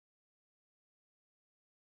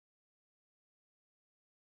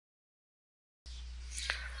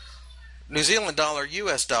New Zealand dollar,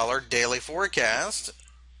 US dollar daily forecast,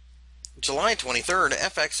 July 23rd,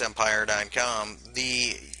 FXEmpire.com.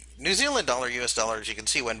 The New Zealand dollar, US dollar, as you can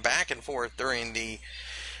see, went back and forth during the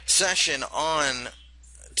session on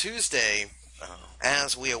Tuesday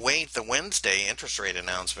as we await the Wednesday interest rate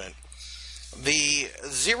announcement. The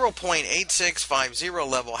 0.8650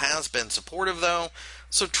 level has been supportive, though.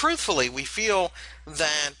 So truthfully, we feel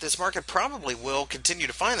that this market probably will continue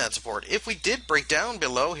to find that support. If we did break down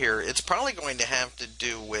below here, it's probably going to have to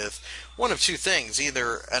do with one of two things: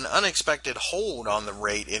 either an unexpected hold on the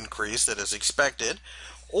rate increase that is expected,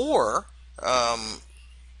 or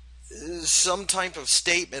some type of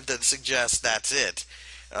statement that suggests that's it.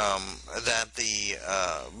 That the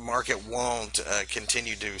market won't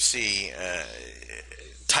continue to see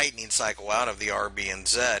tightening cycle out of the RB and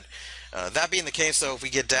Z. That being the case, though, if we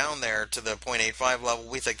get down there to the 0.85 level,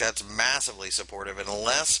 we think that's massively supportive. And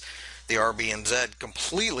unless the RB and Z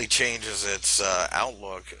completely changes its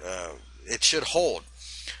outlook, it should hold.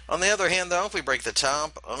 On the other hand, though, if we break the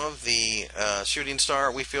top of the shooting star,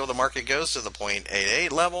 we feel the market goes to the 0.88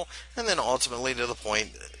 level and then ultimately to the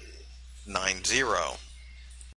 0.90.